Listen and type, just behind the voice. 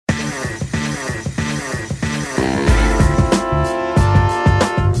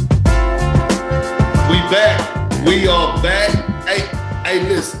back. We are back. Hey,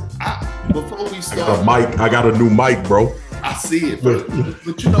 listen. Before we start, I got a new mic, bro. I see it, but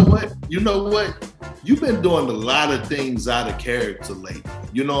you know what? You've been doing a lot of things out of character lately.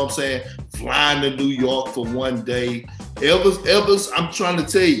 You know what I'm saying? Flying to New York for one day. Elvis, I'm trying to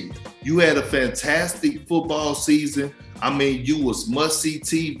tell you, you had a fantastic football season. I mean, you was must-see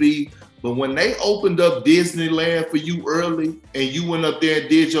TV. But when they opened up Disneyland for you early and you went up there and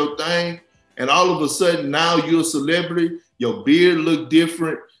did your thing, and all of a sudden now you're a celebrity, your beard looked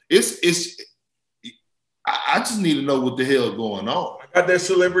different. I just need to know what the hell going on. I got that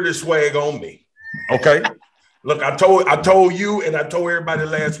celebrity swag on me. Okay. Look, I told you and I told everybody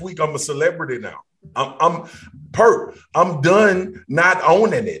last week I'm a celebrity now. I'm done not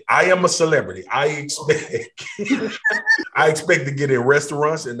owning it. I am a celebrity. I expect to get in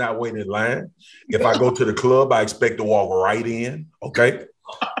restaurants and not wait in line. If I go to the club, I expect to walk right in. Okay.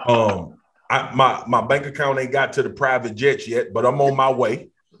 My bank account ain't got to the private jets yet, but I'm on my way.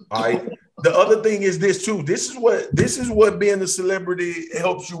 All right. The other thing is this too. This is what being a celebrity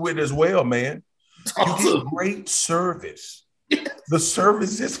helps you with as well, man. You get great service. The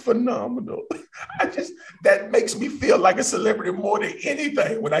service is phenomenal. That makes me feel like a celebrity more than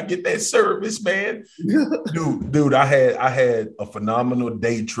anything when I get that service, man. Dude, I had a phenomenal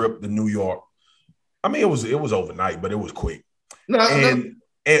day trip to New York. I mean, it was overnight, but it was quick. And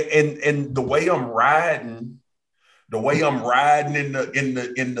the way I'm riding in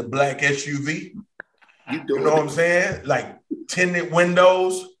the black SUV, you know what I'm saying? Like tinted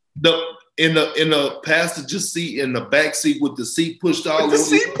windows. In the passenger seat, in the back seat with the seat pushed all over. The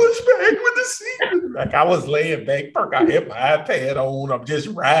seat pushed back with the seat. Like I was laying back, I had my iPad on. I'm just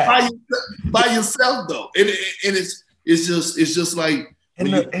riding by yourself though, and it's just like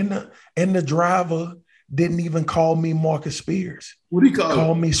and the driver didn't even call me Marcus Spears. What he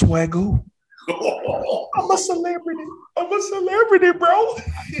call me Swagoo. I'm a celebrity, bro.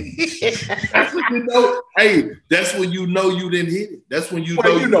 That's when you know. Hey, that's when you know you didn't hit it. That's when you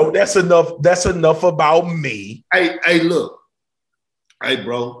know. That's enough. That's enough about me. Hey, look. Hey,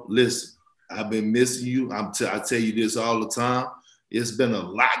 bro. Listen, I've been missing you. I tell you this all the time. It's been a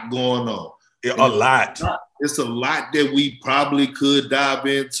lot going on. A lot. It's a lot that we probably could dive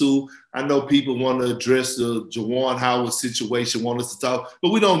into. I know people want to address the Juwan Howard situation, want us to talk,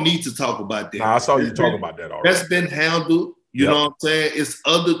 but we don't need to talk about that. Nah, I saw you talk about that already. That's been handled. You know what I'm saying? It's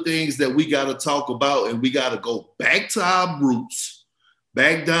other things that we got to talk about, and we got to go back to our roots,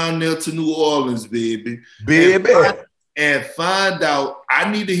 back down there to New Orleans, baby. And find out.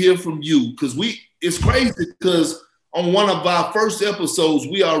 I need to hear from you because it's crazy because on one of our first episodes,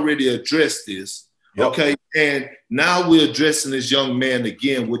 we already addressed this. Yep. Okay. And now we're addressing this young man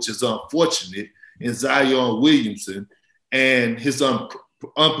again, which is unfortunate, in Zion Williamson and his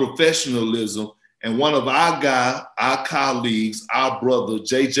unprofessionalism. And one of our colleagues, our brother,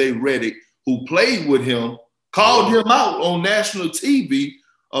 JJ Redick, who played with him, called him out on national TV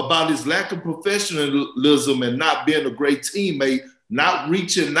about his lack of professionalism and not being a great teammate, not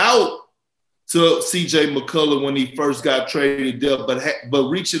reaching out to CJ McCullough when he first got traded there, but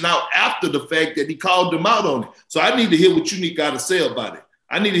reaching out after the fact that he called him out on it. So I need to hear what you got to say about it.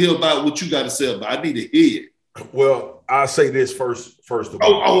 I need to hear about what you got to say about it. I need to hear it. Well, I'll say this first of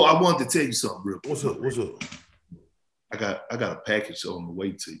all. I wanted to tell you something real quick. What's up? I got a package on the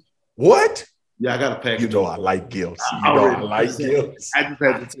way to you. What? Yeah, I got a package. You know I like gifts. I like gifts. I just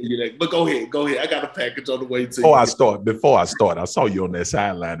had to tell you that. But go ahead. I got a package on the way to you. Before I start, I saw you on that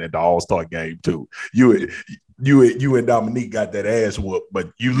sideline at the All-Star game too. You and Dominique got that ass whooped,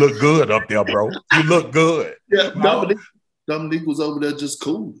 but you look good up there, bro. You look good. Yeah, Dominique was over there just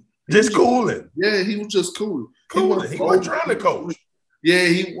cooling. Just cooling. Yeah, he was just cooling. He wasn't trying to coach. Yeah,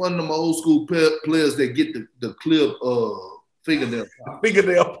 he one of them old school players that get the clear fingernail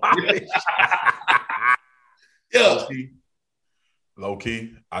polish. Yeah. Low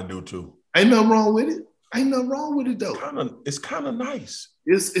key, I do too. Ain't nothing wrong with it. Though. It's kind of nice.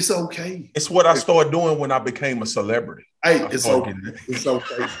 It's okay. It's what I started doing when I became a celebrity. Hey, it's okay. It's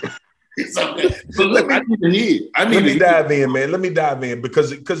okay. It's okay. But look, I need to hear. Let me dive in, man. Let me dive in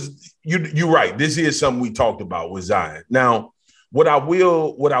because you're right. This is something we talked about with Zion. Now, what I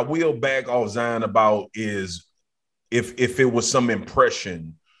will back off Zion about is if it was some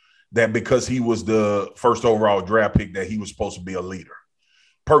impression that because he was the first overall draft pick that he was supposed to be a leader.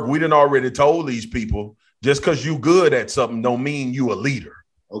 Perk, we done already told these people, just because you good at something don't mean you a leader.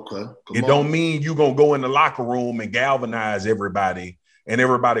 Okay. It don't mean you going to go in the locker room and galvanize everybody and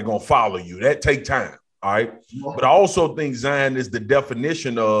everybody going to follow you. That take time, all right? But I also think Zion is the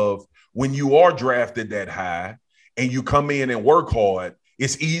definition of when you are drafted that high and you come in and work hard,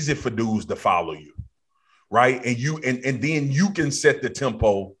 it's easy for dudes to follow you. right? And then you can set the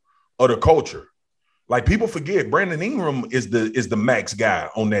tempo of the culture. Like people forget, Brandon Ingram is the max guy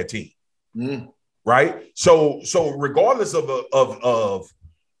on that team, right? So regardless of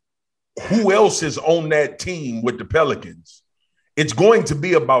who else is on that team with the Pelicans, it's going to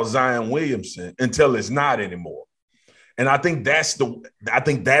be about Zion Williamson until it's not anymore. And I think that's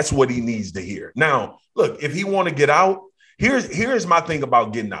what he needs to hear. Now, look, if he want to get out, here's my thing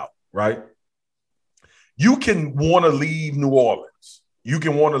about getting out, right? You can want to leave New Orleans. You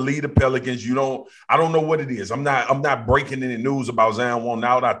can want to leave the Pelicans. I don't know what it is. I'm not breaking any news about Zion wanting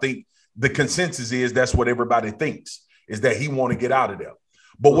out. I think the consensus is that's what everybody thinks, is that he want to get out of there.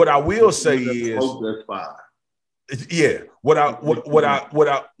 But what I will say is, yeah, what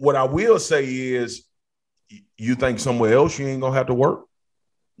I will say is, you think somewhere else you ain't gonna have to work?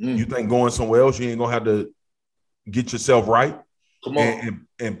 You think going somewhere else you ain't gonna have to get yourself right? Come on.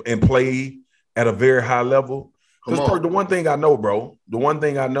 And play at a very high level? Because the one thing I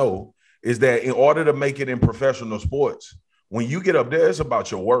know, is that in order to make it in professional sports, when you get up there, it's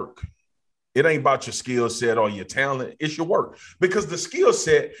about your work. It ain't about your skill set or your talent. It's your work. Because the skill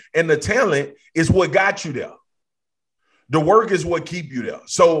set and the talent is what got you there. The work is what keep you there.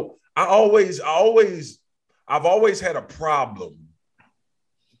 So I've always had a problem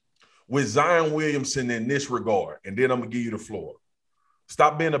with Zion Williamson in this regard. And then I'm going to give you the floor.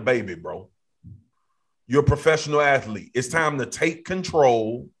 Stop being a baby, bro. You're a professional athlete. It's time to take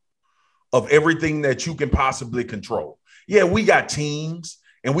control of everything that you can possibly control. Yeah, we got teams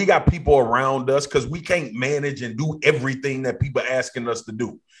and we got people around us because we can't manage and do everything that people are asking us to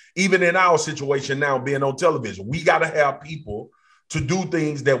do. Even in our situation now, being on television, we got to have people to do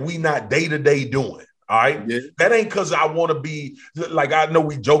things that we not day-to-day doing. All right. Yeah. That ain't because I want to be like, I know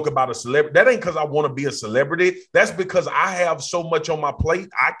we joke about a celebrity. That ain't because I want to be a celebrity. That's because I have so much on my plate.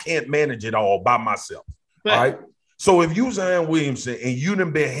 I can't manage it all by myself. Right. All right. So if you Zion Williamson and you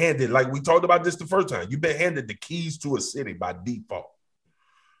done been handed, like we talked about this the first time, you've been handed the keys to a city by default.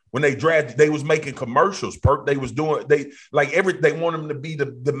 When they drafted, they was making commercials. They was doing, they want him to be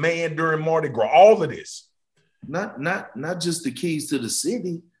the man during Mardi Gras. All of this. Not just the keys to the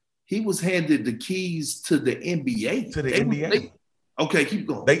city. He was handed the keys to the NBA. Okay, keep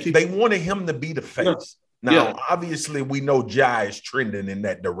going. They wanted him to be the face. Yeah. Now, obviously, we know Ja is trending in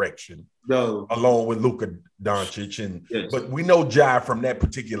that direction, along with Luka Doncic. But we know Ja from that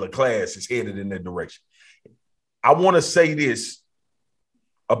particular class is headed in that direction. I want to say this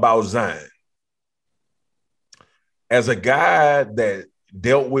about Zion. As a guy that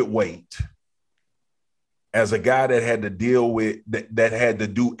dealt with weight, as a guy that had to deal with that had to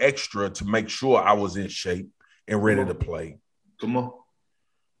do extra to make sure I was in shape and ready to play. Come on.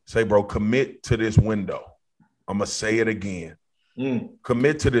 Say, bro, commit to this window. I'm going to say it again.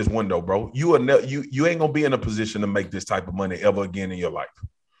 Commit to this window, bro. You ain't going to be in a position to make this type of money ever again in your life.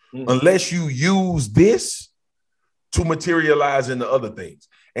 Unless you use this to materialize into other things.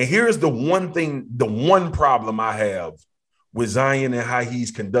 And here's the one problem I have with Zion and how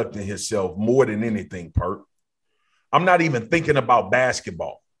he's conducting himself more than anything, Perk. I'm not even thinking about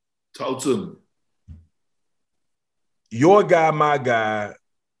basketball. Talk to me. Your guy, my guy,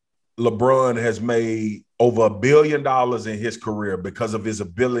 LeBron has made over $1 billion in his career because of his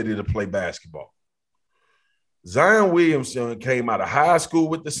ability to play basketball. Zion Williamson came out of high school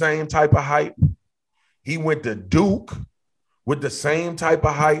with the same type of hype. He went to Duke with the same type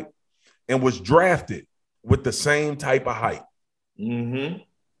of hype and was drafted with the same type of hype. Don't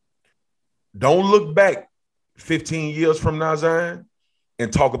look back 15 years from now, Zion,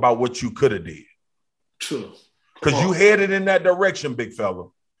 and talk about what you could have did. Because you headed in that direction, big fella.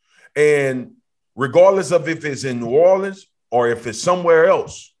 And regardless of if it's in New Orleans or if it's somewhere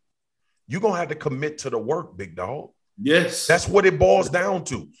else, you're going to have to commit to the work, big dog. Yes. That's what it boils down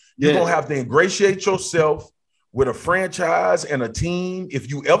to. You're going to have to ingratiate yourself with a franchise and a team if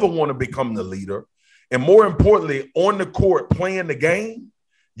you ever want to become the leader. And more importantly, on the court playing the game,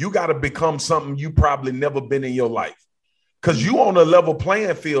 you got to become something you probably never been in your life. Because you on a level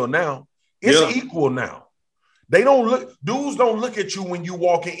playing field now. It's equal now. Dudes don't look at you when you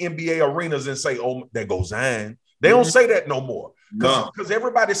walk in NBA arenas and say, oh, there goes Zion. They don't say that no more. Because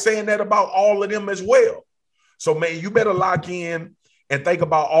everybody's saying that about all of them as well. So, man, you better lock in and think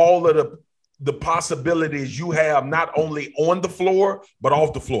about all of the possibilities you have, not only on the floor, but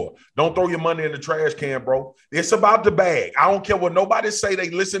off the floor. Don't throw your money in the trash can, bro. It's about the bag. I don't care what nobody say.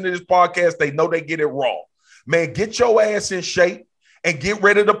 They listen to this podcast. They know they get it wrong. Man, get your ass in shape and get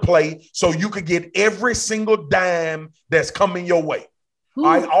ready to play so you can get every single dime that's coming your way. All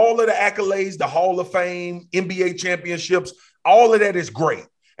right, all of the accolades, the Hall of Fame, NBA championships, all of that is great.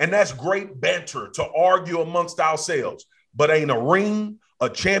 And that's great banter to argue amongst ourselves. But ain't a ring, a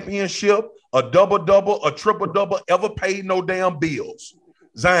championship, a double-double, a triple-double ever paid no damn bills.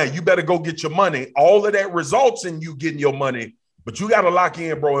 Zion, you better go get your money. All of that results in you getting your money, but you got to lock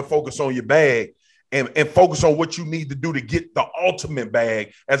in, bro, and focus on your bag and focus on what you need to do to get the ultimate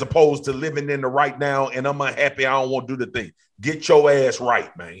bag as opposed to living in the right now and I'm unhappy, I don't want to do the thing. Get your ass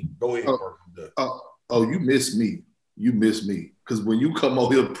right, man. Go ahead. You miss me. You miss me. Because when you come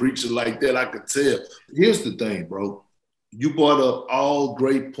over here preaching like that, I could tell. Here's the thing, bro. You brought up all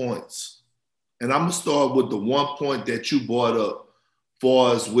great points. And I'm going to start with the one point that you brought up for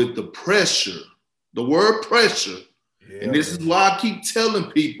us with the pressure, the word pressure. Yeah, and this is why I keep telling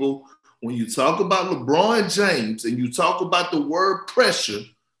people, when you talk about LeBron James and you talk about the word pressure,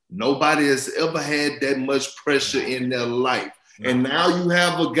 nobody has ever had that much pressure in their life. And now you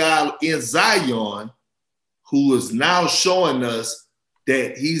have a guy in Zion who is now showing us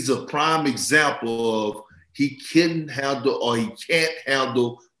that he's a prime example of he couldn't handle or he can't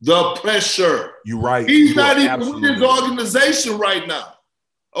handle the pressure. You're right. He's not even with his organization right now.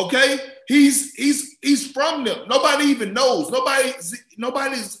 Okay? He's from them. Nobody even knows.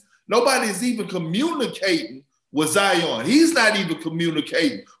 Nobody's even communicating with Zion. He's not even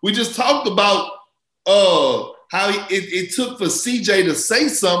communicating. We just talked about how it took for CJ to say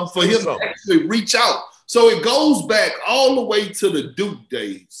something for him to actually reach out. So it goes back all the way to the Duke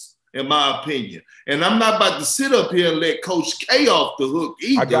days, in my opinion. And I'm not about to sit up here and let Coach K off the hook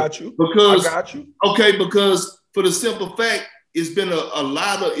either. I got you. Okay, because for the simple fact, it's been a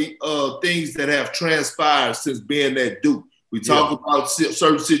lot of things that have transpired since being at Duke. We talk about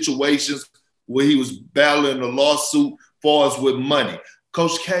certain situations where he was battling a lawsuit for us with money.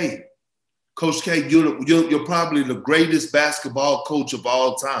 Coach K, you're probably the greatest basketball coach of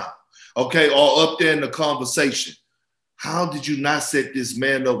all time. Okay, or up there in the conversation. How did you not set this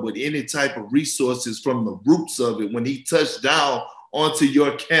man up with any type of resources from the roots of it when he touched down onto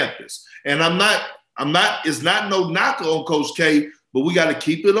your campus? And it's not no knock on Coach K, but we got to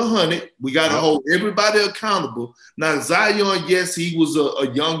keep it 100. We got to hold everybody accountable. Now, Zion, yes, he was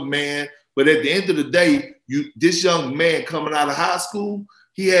a young man, but at the end of the day, this young man coming out of high school,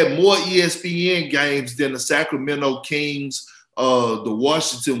 he had more ESPN games than the Sacramento Kings, the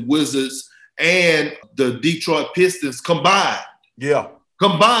Washington Wizards, and the Detroit Pistons combined. Yeah.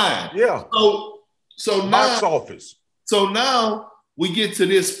 Combined. Yeah. So box office. So now we get to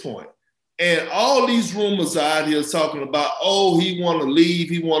this point. And all these rumors out here talking about, he want to leave.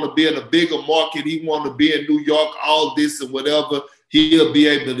 He want to be in a bigger market. He want to be in New York, all this and whatever. He'll be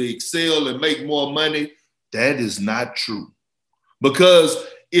able to excel and make more money. That is not true. Because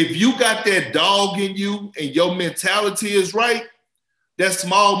if you got that dog in you and your mentality is right, that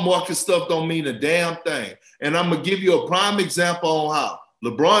small market stuff don't mean a damn thing. And I'm going to give you a prime example on how.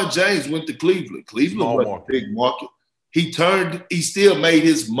 LeBron James went to Cleveland. Cleveland was a big market. He still made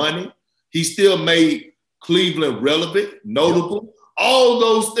his money. He still made Cleveland relevant, notable, all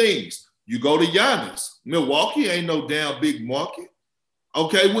those things. You go to Giannis. Milwaukee ain't no damn big market.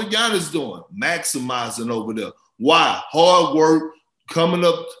 Okay, what Giannis doing? Maximizing over there. Why? Hard work, coming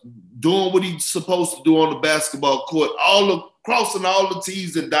up, doing what he's supposed to do on the basketball court, crossing all the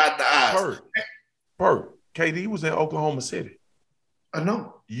T's and dotting the I's. Bert, KD was in Oklahoma City. I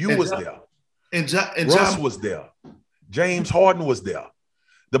know. You was there. And Russ was there. James Harden was there.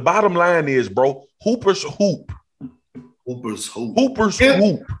 The bottom line is, bro, hoopers hoop. Hoopers hoop. Hoopers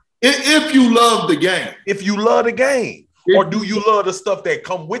hoop. If you love the game. If you love the game. Or do you love the stuff that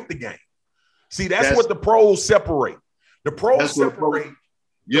come with the game? See, that's what the pros separate. The pros separate.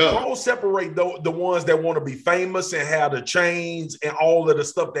 The pros separate the ones that want to be famous and have the chains and all of the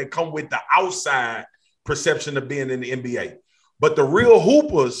stuff that come with the outside perception of being in the NBA. But the real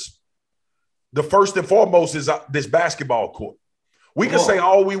hoopers, the first and foremost is this basketball court. We can say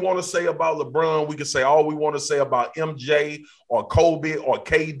all we want to say about LeBron. We can say all we want to say about MJ or Kobe or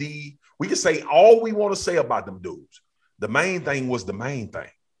KD. We can say all we want to say about them dudes. The main thing was the main thing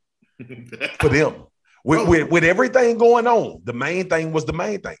for them. With everything going on, the main thing was the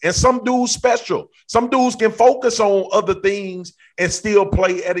main thing. And some dudes special. Some dudes can focus on other things and still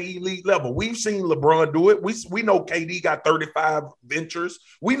play at an elite level. We've seen LeBron do it. We know KD got 35 ventures.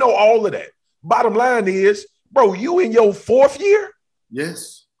 We know all of that. Bottom line is, bro, you in your fourth year?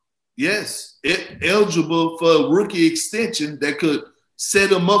 Yes. Eligible for a rookie extension that could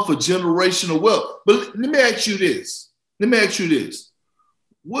set him up for generational wealth. But let me ask you this.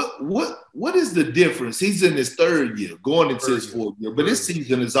 What is the difference? He's in his third year, going into his fourth year, but this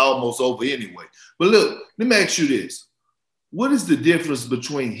season is almost over anyway. But look, let me ask you this. What is the difference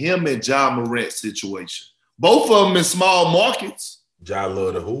between him and Ja Morant's situation? Both of them in small markets. Ja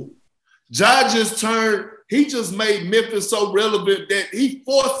love the hoop. Ja he just made Memphis so relevant that he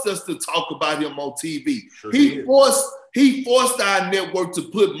forced us to talk about him on TV. Sure he forced our network to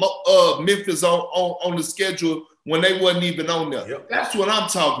put Memphis on the schedule when they wasn't even on there. Yep. That's what I'm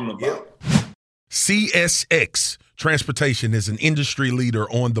talking about. Yep. CSX Transportation is an industry leader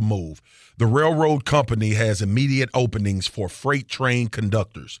on the move. The railroad company has immediate openings for freight train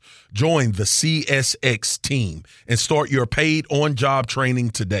conductors. Join the CSX team and start your paid on-job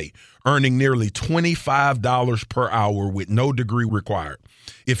training today, earning nearly $25 per hour with no degree required.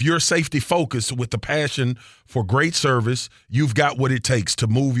 If you're safety focused with a passion for great service, you've got what it takes to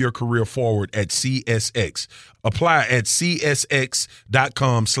move your career forward at CSX. Apply at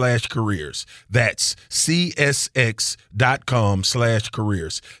csx.com/careers. That's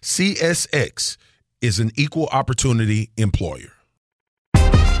csx.com/careers. CSX is an equal opportunity employer.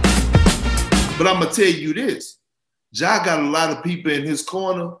 But I'm going to tell you this. Ja got a lot of people in his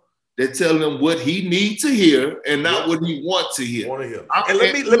corner that tell him what he needs to hear and not what he wants to hear.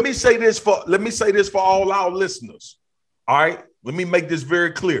 And let me say this for all our listeners. All right, let me make this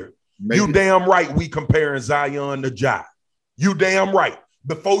very clear. You damn right we comparing Zion to Ja. You damn right.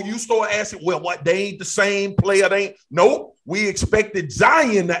 Before you start asking, well, what, they ain't the same player? They ain't. Nope. We expected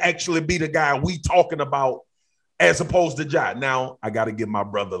Zion to actually be the guy we talking about as opposed to Ja. Now I got to give my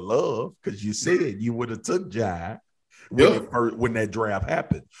brother love because you said you would have took Ja when that draft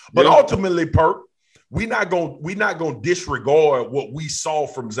happened. But ultimately, Perk, we're not gonna disregard what we saw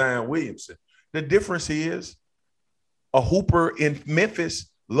from Zion Williamson. The difference is a hooper in Memphis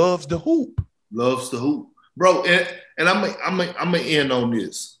loves the hoop. Loves the hoop. Bro, and I'm gonna end on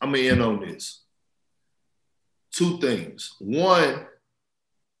this. Two things. One,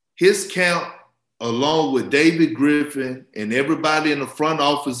 his camp, along with David Griffin and everybody in the front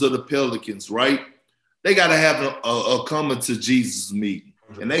office of the Pelicans, right? They got to have a coming to Jesus meeting.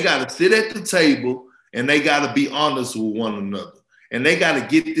 And they got to sit at the table and they got to be honest with one another. And they got to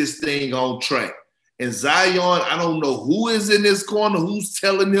get this thing on track. And Zion, I don't know who is in this corner, who's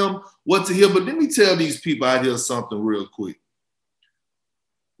telling him what to hear, but let me tell these people out here something real quick.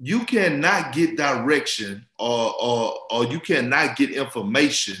 You cannot get direction or you cannot get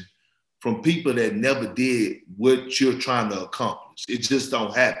information from people that never did what you're trying to accomplish. It just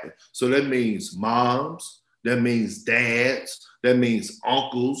don't happen. So that means moms, that means dads, that means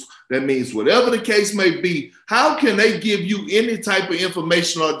uncles, that means whatever the case may be. How can they give you any type of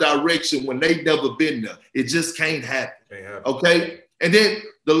information or direction when they've never been there? It just can't happen. Okay? And then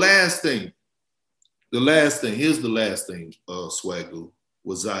the last thing, here's the last thing, Swagoo,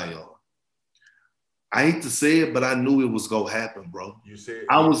 was Zion. I hate to say it, but I knew it was going to happen, bro. You said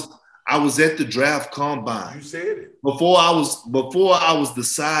I was at the draft combine. You said it. Before I was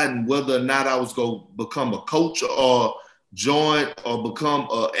deciding whether or not I was going to become a coach or join or become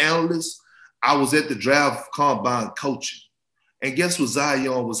an analyst, I was at the draft combine coaching. And guess what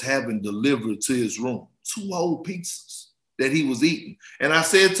Zion was having delivered to his room? 2 whole pizzas that he was eating. And I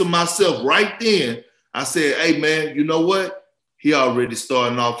said to myself right then, I said, hey, man, you know what? He already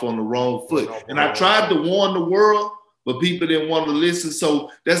starting off on the wrong foot. And I tried to warn the world, but people didn't want to listen.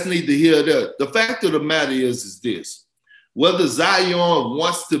 So that's neither here nor there. The fact of the matter is this. Whether Zion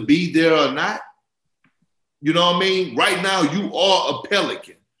wants to be there or not, you know what I mean? Right now, you are a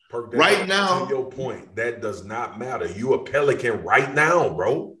Pelican. Right now. To your point, that does not matter. You a Pelican right now,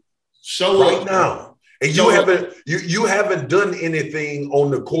 bro. Show right up. now. And you haven't done anything on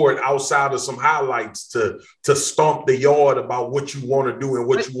the court outside of some highlights to stomp the yard about what you want to do and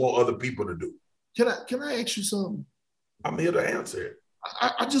what you want other people to do. Can I ask you something? I'm here to answer it.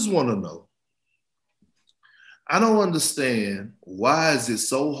 I just want to know. I don't understand why is it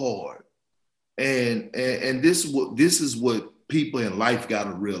so hard, and this is what people in life got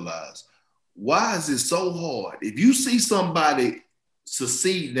to realize. Why is it so hard? If you see somebody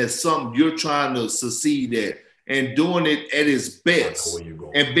succeeding at something you're trying to succeed at and doing it at its best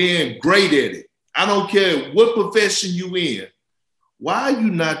and being great at it, I don't care what profession you in. Why are you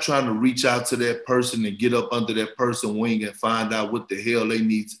not trying to reach out to that person and get up under that person's wing and find out what the hell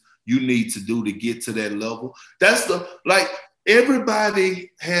you need to do to get to that level? That's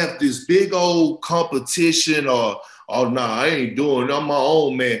everybody have this big old competition or I ain't doing it. I'm my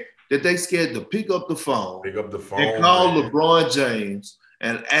own man. That they scared to pick up the phone and call LeBron James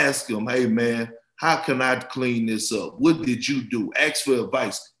and ask him, hey man, how can I clean this up? What did you do? Ask for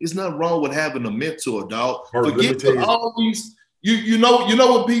advice. There's nothing wrong with having a mentor, dog. Forget all these. You know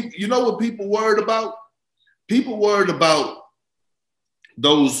what people worried about? People worried about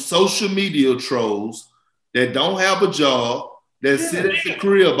those social media trolls that don't have a job, that sit at the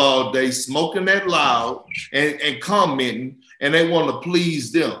crib all day smoking that loud and commenting and they want to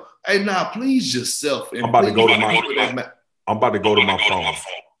please them. Hey, now please yourself. And I'm about to go to my phone.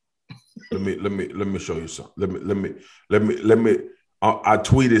 Let me show you something. Let me. I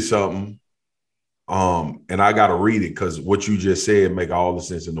tweeted something, and I gotta read it because what you just said make all the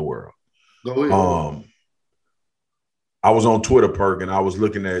sense in the world. Go ahead. I was on Twitter, Perk, and I was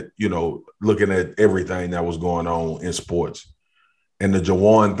looking at everything that was going on in sports and the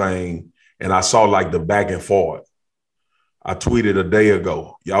Juwan thing, and I saw like the back and forth. I tweeted a day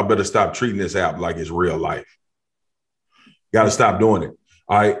ago, y'all better stop treating this app like it's real life. Got to stop doing it.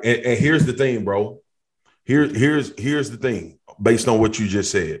 All right. And here's the thing, bro. Here's the thing based on what you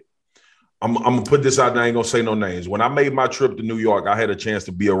just said. I'm going to put this out there. I ain't going to say no names. When I made my trip to New York, I had a chance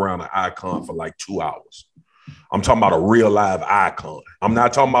to be around an icon for like 2 hours. I'm talking about a real live icon. I'm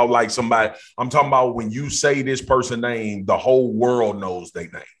not talking about like somebody. I'm talking about when you say this person's name, the whole world knows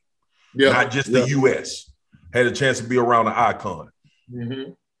their name. Yeah. Not just the U.S. Had a chance to be around an icon.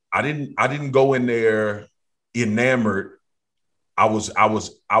 Mm-hmm. I didn't go in there enamored. I was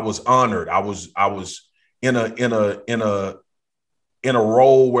honored. I was in a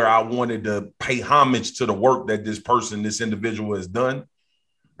role where I wanted to pay homage to the work that this individual has done.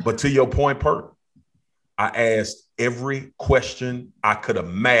 But to your point, Perk, I asked every question I could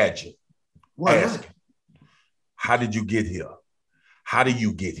imagine. Asking, how did you get here? How do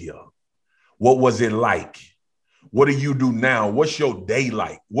you get here? What was it like? What do you do now? What's your day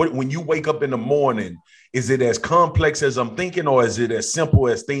like? When you wake up in the morning, is it as complex as I'm thinking, or is it as simple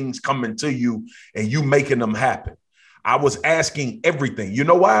as things coming to you and you making them happen? I was asking everything. You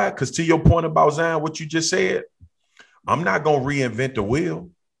know why? Because to your point about Zion, what you just said, I'm not going to reinvent the wheel.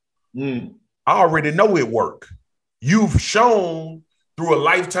 I already know it works. You've shown through a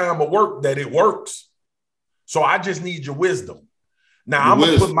lifetime of work that it works. So I just need your wisdom. Now, I'm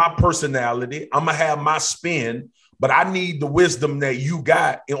going to put my personality, I'm going to have my spin, but I need the wisdom that you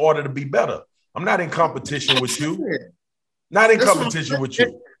got in order to be better. I'm not in competition with you. Not in competition with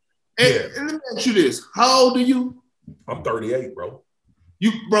you. And let me ask you this. How old are you? I'm 38, bro.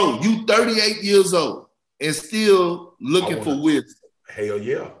 You 38 years old and still looking for wisdom. Hell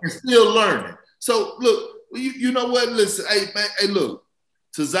yeah. And still learning. So, look, you know what? Listen, hey, man, hey, look,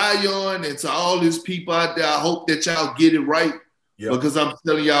 to Zion and to all these people out there, I hope that y'all get it right. Yep. Because I'm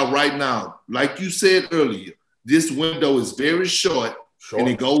telling y'all right now, like you said earlier, this window is very short and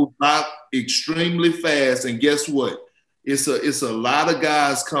it goes by extremely fast. And guess what? It's a lot of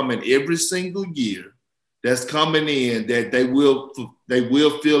guys coming every single year that's coming in that they will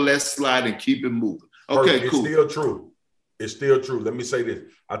fill that slide and keep it moving. Okay, cool. It's still true. It's still true. Let me say this.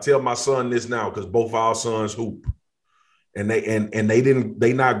 I tell my son this now because both our sons hoop, and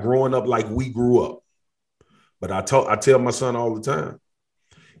they not growing up like we grew up. But I tell my son all the time,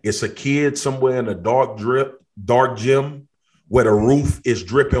 it's a kid somewhere in a dark gym where the roof is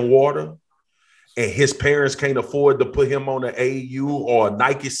dripping water, and his parents can't afford to put him on an AAU or a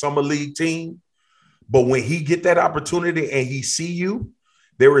Nike Summer League team. But when he get that opportunity and he see you,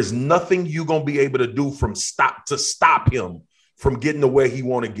 there is nothing you're going to be able to do to stop him from getting to where he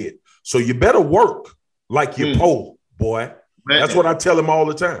want to get. So you better work like your pole, boy. Man. That's what I tell him all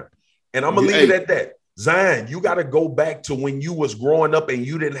the time. And I'm going to leave it at that. Zion, you got to go back to when you was growing up and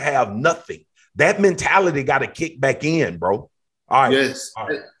you didn't have nothing. That mentality got to kick back in, bro. All right. Yes. All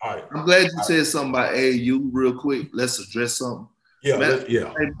right. I'm glad you said something about AAU real quick. Let's address something. Yeah.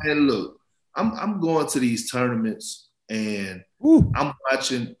 Hey, man, look, I'm going to these tournaments and I'm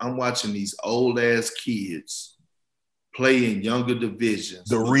watching these old ass kids play in younger divisions.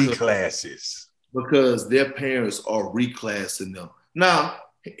 The reclasses. Because their parents are reclassing them. Now,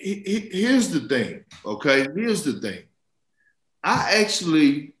 here's the thing, okay? Here's the thing. I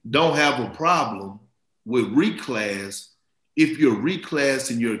actually don't have a problem with reclass if you're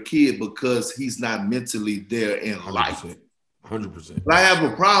reclassing your kid because he's not mentally there in 100%, life. 100%. But I have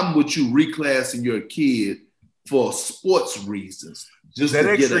a problem with you reclassing your kid for sports reasons. Just that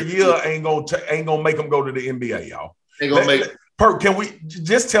extra year ain't gonna make them go to the NBA, y'all. Ain't gonna make. Perk, can we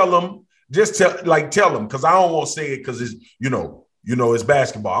just tell them? Just tell them because I don't want to say it because it's it's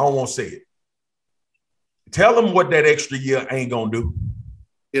basketball. I don't want to say it. Tell them what that extra year ain't gonna do.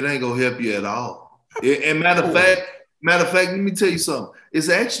 It ain't gonna help you at all. And matter of fact, let me tell you something. It's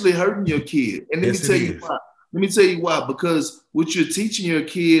actually hurting your kid. And let me tell you why. Let me tell you why. Because what you're teaching your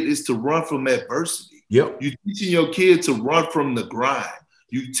kid is to run from adversity. Yep. You're teaching your kid to run from the grind.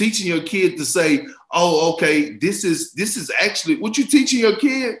 You're teaching your kid to say, "Oh, okay, this is actually what you're teaching your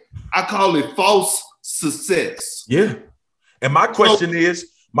kid." I call it false success. Yeah. And my question is,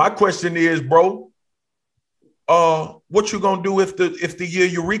 bro, what you gonna do if the year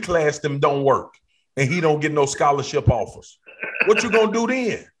you reclass them don't work and he don't get no scholarship offers? What you gonna do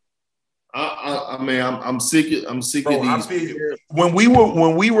then? I mean, I'm sick. I'm sick Bro, of these. When we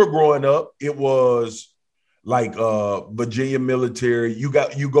were growing up, it was like Virginia military. You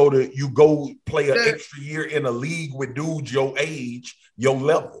go play an extra year in a league with dudes your age, your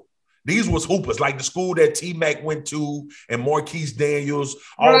level. These was hoopers, like the school that T-Mac went to and Marquise Daniels,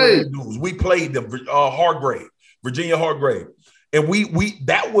 all of these dudes. We played them, Virginia Hargrave. And we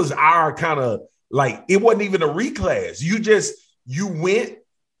that was our kind of like, it wasn't even a reclass. You went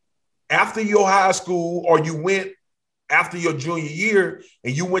after your high school, or you went after your junior year,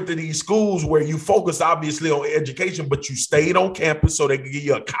 and you went to these schools where you focused obviously on education, but you stayed on campus so they could give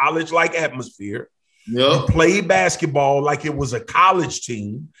you a college-like atmosphere. Yep. You played basketball like it was a college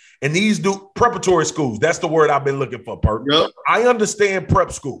team. And these preparatory schools, that's the word I've been looking for, Perk. Yep. I understand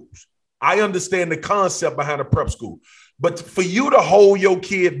prep schools. I understand the concept behind a prep school. But for you to hold your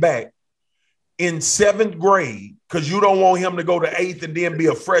kid back in 7th grade because you don't want him to go to 8th and then be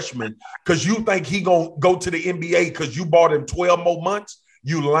a freshman because you think he going to go to the NBA because you bought him 12 more months,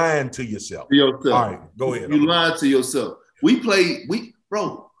 you lying to yourself. All right, go ahead. You lying to yourself.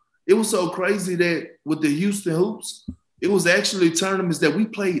 Bro, it was so crazy that with the Houston Hoops, it was actually tournaments that we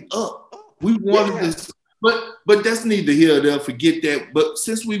played up. We wanted this, but that's neither here nor there. Forget that. But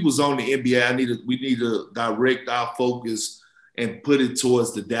since we was on the NBA, we need to direct our focus and put it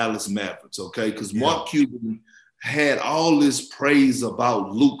towards the Dallas Mavericks, okay? Because Mark Cuban had all this praise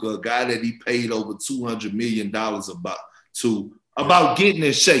about Luka, a guy that he paid over $200 million about getting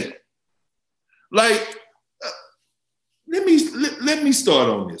in shape. Like, let me start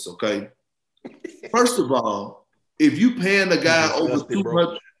on this, okay? First of all, if you paying a guy over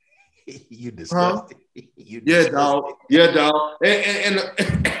 $200, you disgusting. Yeah, dog. And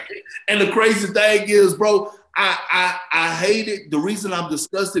the crazy thing is, bro, I hate it. The reason I'm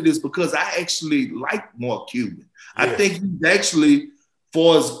disgusted is because I actually like Mark Cuban. Yeah. I think he's actually,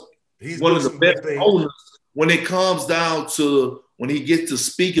 he's one of the best owners when it comes down to when he gets to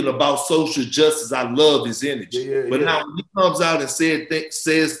speaking about social justice. I love his energy. Now when he comes out and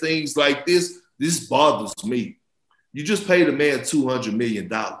says things like this bothers me. You just paid a man $200 million.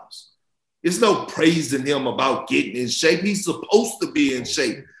 It's no praising him about getting in shape. He's supposed to be in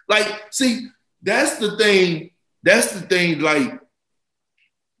shape. Like, see, that's the thing, like,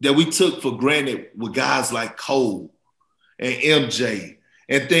 that we took for granted with guys like Cole and MJ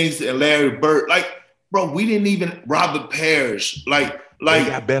and things, and Larry Bird. Like, bro, we didn't even Robert Parrish. They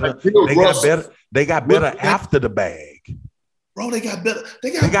got better after the bag. Bro, they got better.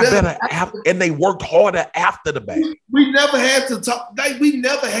 They got better after, and they worked harder after the bag. We never had to talk. Like, we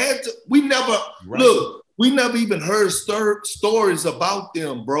never even heard stories about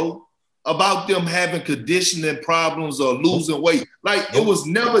them, bro. About them having conditioning problems or losing weight. Like, it was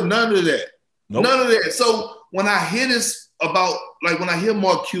never none of that. None of that. So when I hear when I hear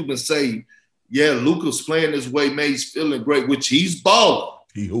Mark Cuban say, yeah, Luka's playing his way, man, he's feeling great, which he's balling.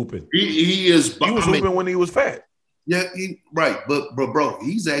 He hooping. He was hooping when he was fat. Yeah, right. But bro,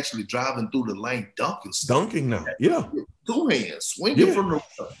 he's actually driving through the lane, dunking now. Yeah. 2 hands, swinging from the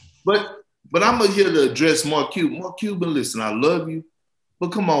But I'm here to address Mark Cuban. Mark Cuban, listen, I love you.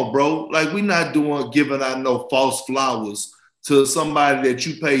 But come on, bro. Like, we're not giving out no false flowers to somebody that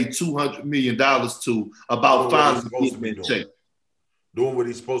you paid $200 million to about finally getting in shape. Doing what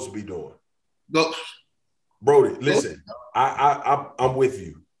he's supposed to be doing. No. Brody, listen, I'm with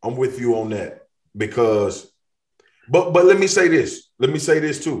you. I'm with you on that because, but let me say this. Let me say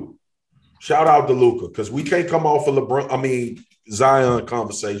this too. Shout out to Luka, because we can't come off of Zion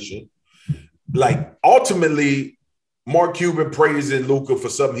conversation. Like, ultimately, Mark Cuban praising Luka for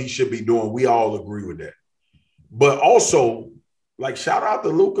something he should be doing. We all agree with that. But also, like, shout out to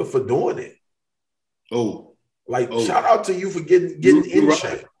Luka for doing it. Shout out to you for getting in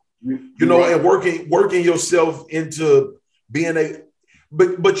shape. And working yourself into being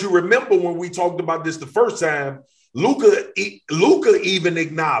but you remember when we talked about this the first time, Luka even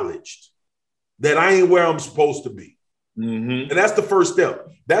acknowledged that I ain't where I'm supposed to be. Mm-hmm. And that's the first step.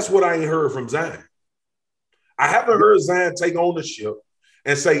 That's what I ain't heard from Zion. I haven't heard Zion take ownership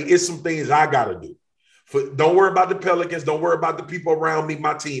and say, it's some things I got to do. Don't worry about the Pelicans. Don't worry about the people around me,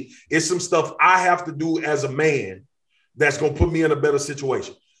 my team. It's some stuff I have to do as a man that's going to put me in a better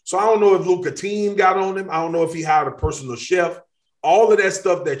situation. So I don't know if Luka team got on him. I don't know if he hired a personal chef. All of that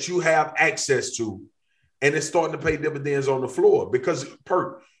stuff that you have access to, and it's starting to pay dividends on the floor. Because,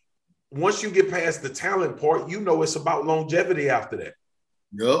 Perk, once you get past the talent part, it's about longevity after that.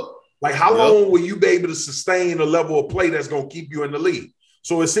 Yep. Like, how long will you be able to sustain a level of play that's going to keep you in the league?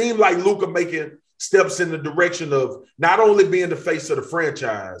 So it seemed like Luka making steps in the direction of not only being the face of the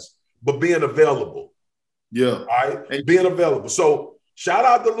franchise, but being available. Yeah. All right. Being available. So shout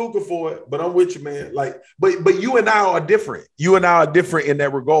out to Luka for it, but I'm with you, man. Like, but you and I are different. You and I are different in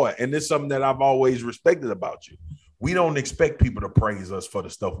that regard. And it's something that I've always respected about you. We don't expect people to praise us for the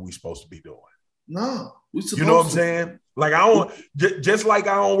stuff we're supposed to be doing. No, you know what I'm saying? Like, I don't just like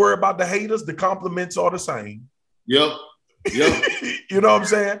I don't worry about the haters, the compliments are the same. Yep. You know what I'm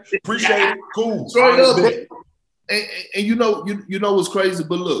saying? Appreciate it. Cool. Straight up, bro. And you know what's crazy,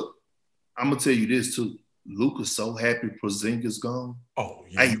 but look, I'm gonna tell you this too. Luka's so happy Porzingis gone. Oh,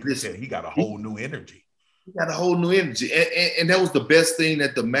 yeah, he got a whole new energy. He got a whole new energy. And that was the best thing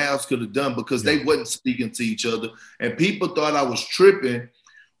that the Mavs could have done because they wasn't speaking to each other. And people thought I was tripping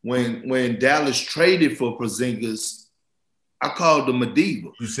when Dallas traded for Porzingis. I called him a diva.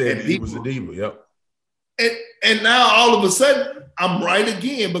 You said he was a diva, yep. And now all of a sudden, I'm right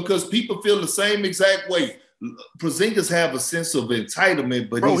again because people feel the same exact way. Porzingis have a sense of entitlement,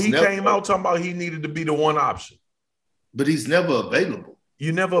 but he came out talking about he needed to be the one option. But he's never available.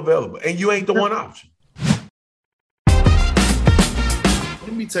 You're never available, and you ain't the one option.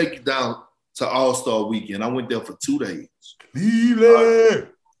 Let me take you down to All-Star Weekend. I went there for 2 days. Cleveland.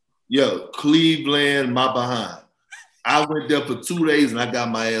 Cleveland, my behind. I went there for 2 days and I got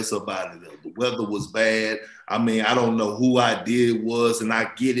my ass up out of there. The weather was bad. I mean, I don't know who I did was, and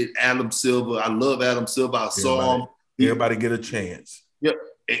I get it. Adam Silver. I love Adam Silver. I saw him. Everybody get a chance.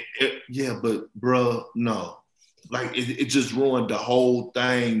 Yeah, but bro, no. Like it just ruined the whole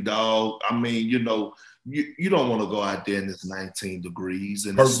thing, dog. I mean, you don't want to go out there and it's 19 degrees.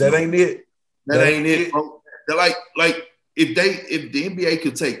 And that ain't it. That ain't it, bro. They're like if the NBA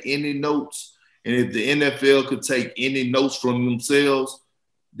could take any notes and if the NFL could take any notes from themselves,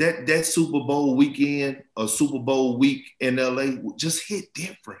 that Super Bowl weekend or Super Bowl week in LA would just hit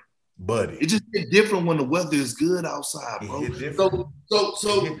different. Buddy. It just hit different when the weather is good outside, bro. So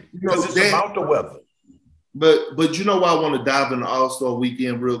it's about the weather. But you know why I want to dive into All-Star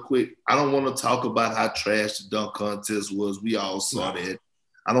Weekend real quick? I don't want to talk about how trash the dunk contest was. We all saw that.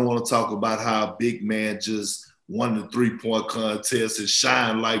 I don't want to talk about how a big man just won the 3-point contest and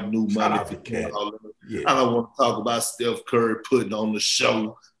shine like new money. I don't want to talk about Steph Curry putting on the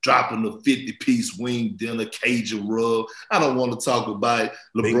show, dropping the 50-piece wing dinner Cajun rub. I don't want to talk about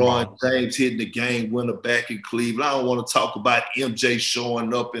LeBron James hitting the game winner back in Cleveland. I don't want to talk about MJ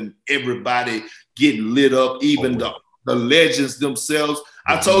showing up and everybody getting lit up, even the legends themselves.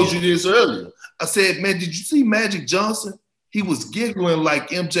 I told you this earlier. I said, man, did you see Magic Johnson? He was giggling like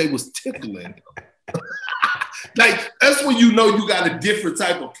MJ was tickling him. Like, that's when you know you got a different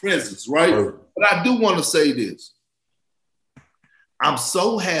type of presence, right? But I do want to say this. I'm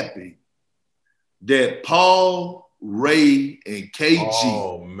so happy that Paul, Ray, and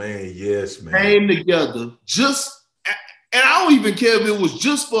KG came together and I don't even care if it was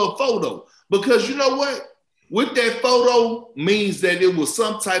just for a photo, because you know what? With that photo means that it was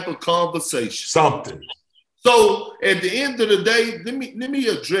some type of conversation. Something. So at the end of the day, let me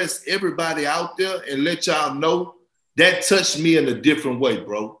address everybody out there and let y'all know that touched me in a different way,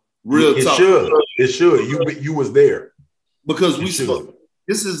 bro. Real talk. It should. You was there. Because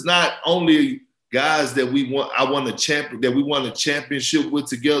this is not only guys that we won a championship with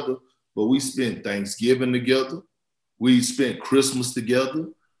together, but we spent Thanksgiving together. We spent Christmas together.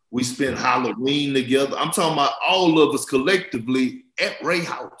 We spent Halloween together. I'm talking about all of us collectively at Ray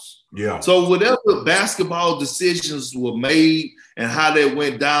House. Yeah. So whatever basketball decisions were made and how that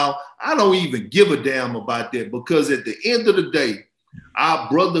went down, I don't even give a damn about that, because at the end of the day, our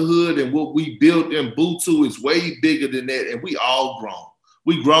brotherhood and what we built in Butu is way bigger than that, and we all grown.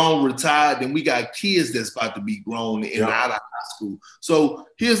 We grown, retired, and we got kids that's about to be grown and out of high school. So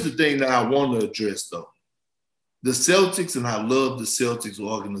here's the thing that I want to address, though. The Celtics, and I love the Celtics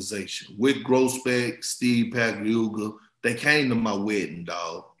organization. With Grossbeck, Steve Pagliuca, they came to my wedding,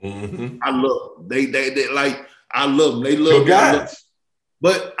 dog. Mm-hmm. I love them. They like, I love them. They love guys.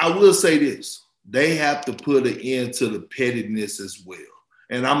 But I will say this. They have to put an end to the pettiness as well.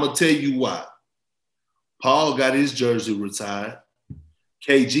 And I'm going to tell you why. Paul got his jersey retired.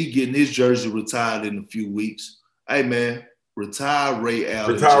 KG getting his jersey retired in a few weeks. Hey, man, retire Ray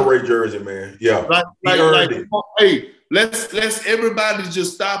Allen. Retire Ray jersey, man. Yeah. Hey, let's everybody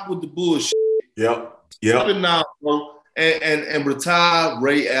just stop with the bullshit. Yep. Now, bro, and retire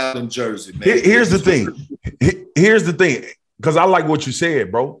Ray Allen jersey, man. Here's the thing. Because I like what you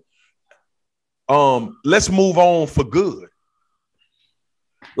said, bro. Let's move on for good.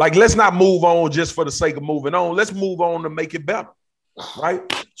 Like, let's not move on just for the sake of moving on. Let's move on to make it better. Right?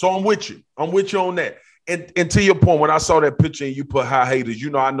 So I'm with you. I'm with you on that. And to your point, when I saw that picture and you put high haters,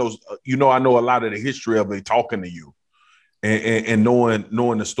 I know a lot of the history of it talking to you and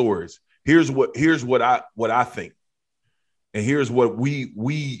knowing the stories. here's what I think. And here's what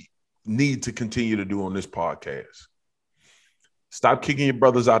we need to continue to do on this podcast. Stop kicking your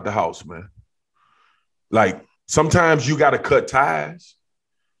brothers out the house, man. Like, sometimes you got to cut ties,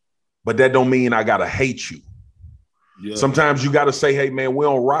 but that don't mean I got to hate you. Yeah. Sometimes you got to say, hey, man, we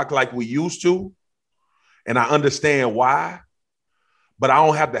don't rock like we used to. And I understand why, but I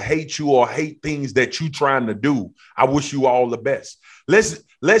don't have to hate you or hate things that you trying to do. I wish you all the best.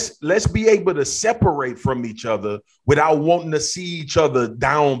 Let's be able to separate from each other without wanting to see each other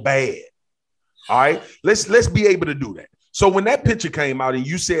down bad. All right. Let's be able to do that. So when that picture came out and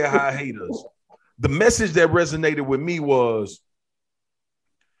you said how I hate us, the message that resonated with me was,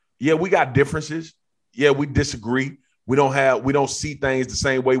 yeah, we got differences. Yeah, we disagree. We don't see things the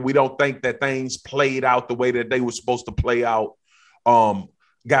same way. We don't think that things played out the way that they were supposed to play out.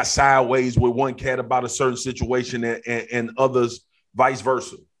 Got sideways with one cat about a certain situation and others vice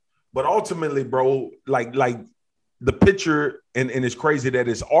versa. But ultimately, bro, like the picture, and it's crazy that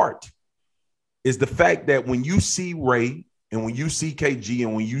it's art, is the fact that when you see Ray and when you see KG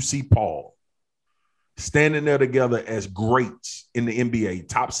and when you see Paul standing there together as greats in the NBA,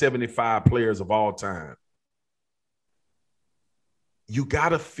 top 75 players of all time, you got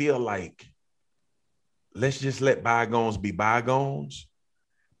to feel like, let's just let bygones be bygones,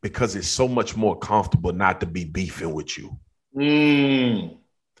 because it's so much more comfortable not to be beefing with you. You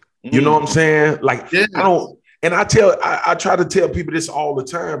know what I'm saying? Like, yeah. I try to tell people this all the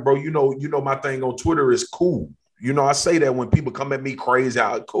time, bro. You know, my thing on Twitter is cool. You know, I say that when people come at me crazy,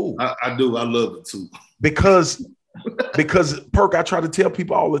 cool. I do. I love it too. Because Perk, I try to tell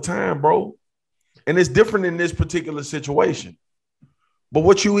people all the time, bro. And it's different in this particular situation. But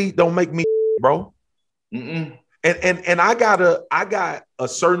what you eat don't make me, bro. And I got a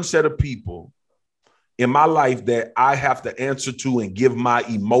certain set of people in my life that I have to answer to and give my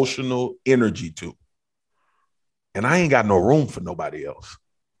emotional energy to. And I ain't got no room for nobody else.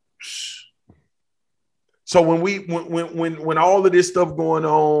 So when all of this stuff going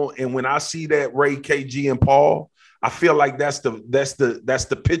on, and when I see that Ray, KG, and Paul, I feel like that's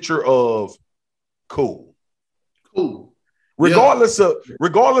the picture of cool. Regardless of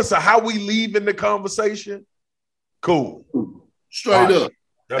how we leave in the conversation, cool. Straight up.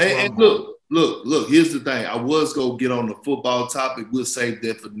 And look, here's the thing. I was going to get on the football topic. We'll save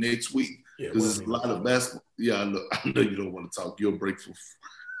that for next week. Because there's a lot of basketball. Yeah, I know you don't want to talk. You'll break for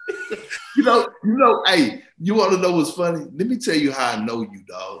you know, hey, you want to know what's funny? Let me tell you how I know you,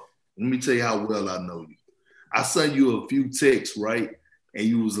 dog. Let me tell you how well I know you. I sent you a few texts, right? And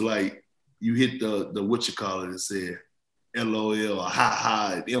you was like, you hit the what you call it, and said LOL or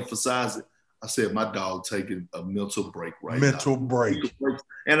ha, and emphasize it. I said, my dog taking a mental break right now. Mental break.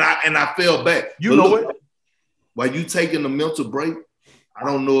 And I fell back. You know it. While you taking a mental break, I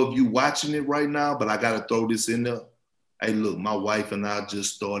don't know if you watching it right now, but I got to throw this in there. Hey, look, my wife and I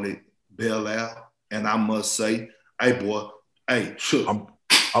just started Bel Air, and I must say, hey, boy, hey, sure.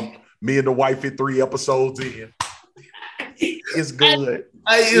 I'm me and the wife in 3 episodes in. It's good.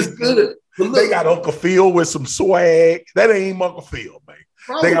 Hey, it's good. Look, they got Uncle Phil with some swag. That ain't Uncle Phil, man.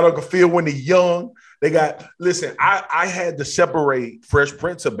 Bro. They got Uncle Phil when they're young. Listen, I had to separate Fresh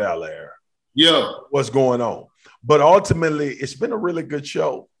Prince of Bel Air. Yeah. What's going on? But ultimately, it's been a really good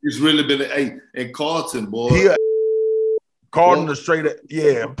show. It's really been and Carlton, boy. Carlton the straight up,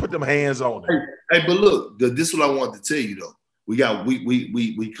 yeah, put them hands on it. Hey, but look, this is what I wanted to tell you though. We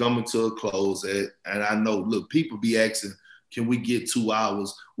coming to a close, and I know, look, people be asking, can we get 2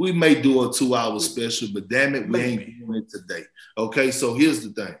 hours? We may do a 2-hour special, but damn it, we ain't doing it today. Okay, so here's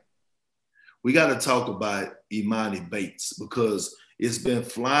the thing. We got to talk about Emoni Bates because it's been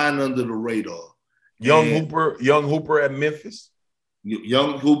flying under the radar. Young Hooper at Memphis.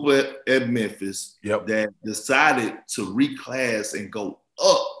 Young Hooper at Memphis. Yep. That decided to reclass and go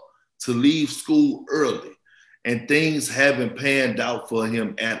up to leave school early. And things haven't panned out for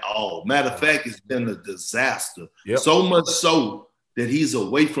him at all. Matter of fact, it's been a disaster. Yep. So much so that he's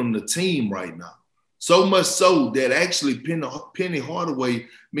away from the team right now. So much so that actually Penny Hardaway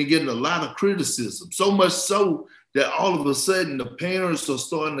been getting a lot of criticism. So much so that all of a sudden the parents are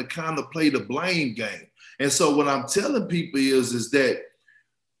starting to kind of play the blame game. And so what I'm telling people is that,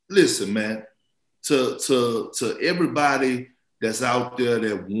 listen, man, to everybody that's out there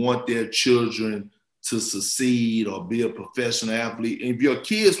that want their children to succeed or be a professional athlete, and if your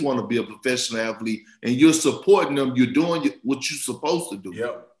kids want to be a professional athlete and you're supporting them, you're doing what you're supposed to do.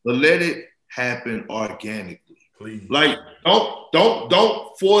 Yep. But let it happen organically. Please. Like,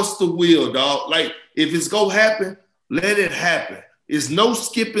 don't force the wheel, dog. Like, if it's gonna happen, let it happen. It's no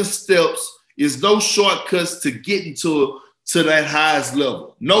skipping steps. It's no shortcuts to getting to to that highest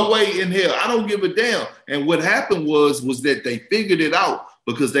level. No way in hell. I don't give a damn. And what happened was that they figured it out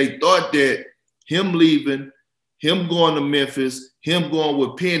because they thought that him leaving, him going to Memphis, him going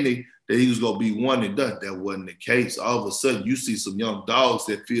with Penny, that he was going to be one and done. That wasn't the case. All of a sudden, you see some young dogs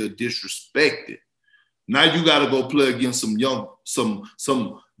that feel disrespected. Now you got to go play against some JUCO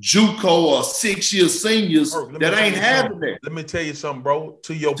or 6-year seniors that ain't having that. Let me tell you something, bro.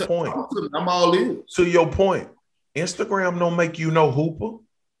 To your point. I'm all in. To your point. Instagram don't make you no hooper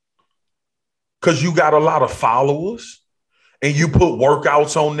because you got a lot of followers and you put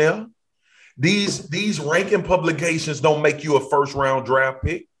workouts on there. These ranking publications don't make you a first-round draft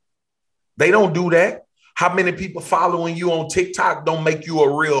pick. They don't do that. How many people following you on TikTok don't make you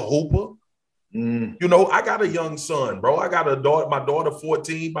a real hooper? You know, I got a young son, bro. I got a daughter, my daughter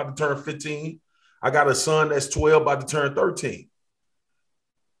 14, about to turn 15. I got a son that's 12, about to turn 13.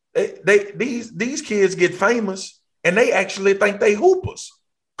 These kids get famous and they actually think they hoopers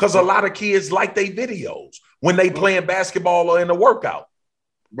because a lot of kids like their videos when they playing basketball or in a workout.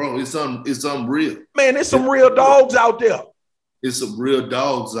 Bro, it's unreal. Man, there's some real dogs out there. It's some real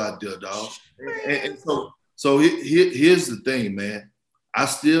dogs out there, dog. And so here's the thing, man. I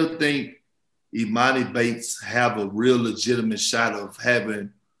still think Emoni Bates have a real legitimate shot of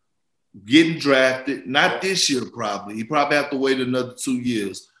getting drafted. Not this year, probably. He probably have to wait another 2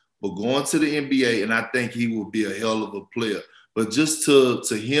 years, but going to the NBA, and I think he will be a hell of a player. But just to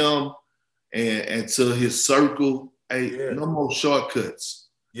him and to his circle, no more shortcuts.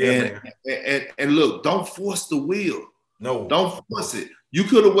 Yeah, and look, don't force the wheel. No, don't force it. You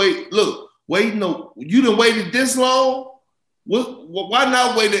could have waited. Look, you done waited this long. Why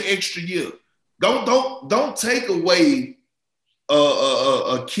not wait an extra year? Don't take away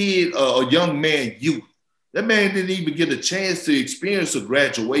a kid, a young man youth. That man didn't even get a chance to experience a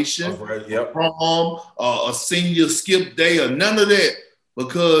graduation, a prom, a senior skip day, or none of that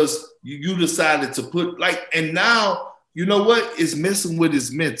because you decided to put and now you know what? It's messing with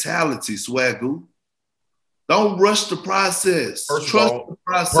his mentality, Swagoo. Don't rush the process. Trust the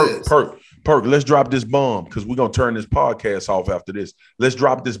process. Perk, let's drop this bomb because we're going to turn this podcast off after this. Let's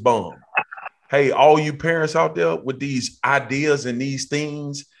drop this bomb. Hey, all you parents out there with these ideas and these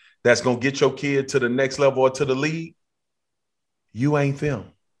things that's going to get your kid to the next level or to the league, you ain't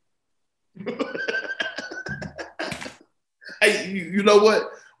them. Hey, you know what?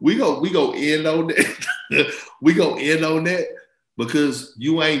 We go end on that. We go end on that because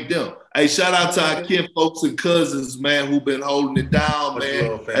you ain't them. Hey, shout out to our kin folks and cousins, man, who've been holding it down,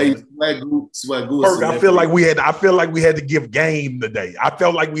 man. Hey, Swagoo. Perk, I feel like we had to give game today. I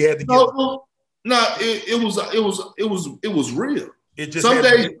felt like we had to give. No, it was real. It just some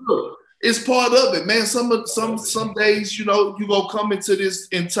days, look, it's part of it, man. Some days, you know, you gonna come into this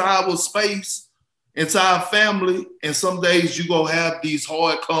entire space, entire family, and some days you gonna have these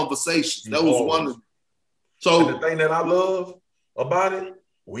hard conversations. That was one of them. So and the thing that I love about it,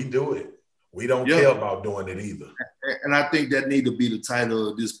 we do it. We don't care about doing it either. And I think that need to be the title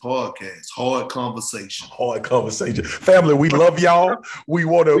of this podcast: Hard Conversation. Hard Conversation. Family, we love y'all. We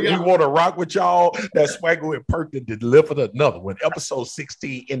want to rock with y'all. That's Swagoo and Perk that delivered another one. Episode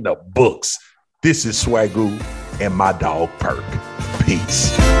 16 in the books. This is Swagoo and my dog Perk.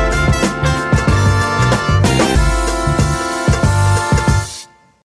 Peace.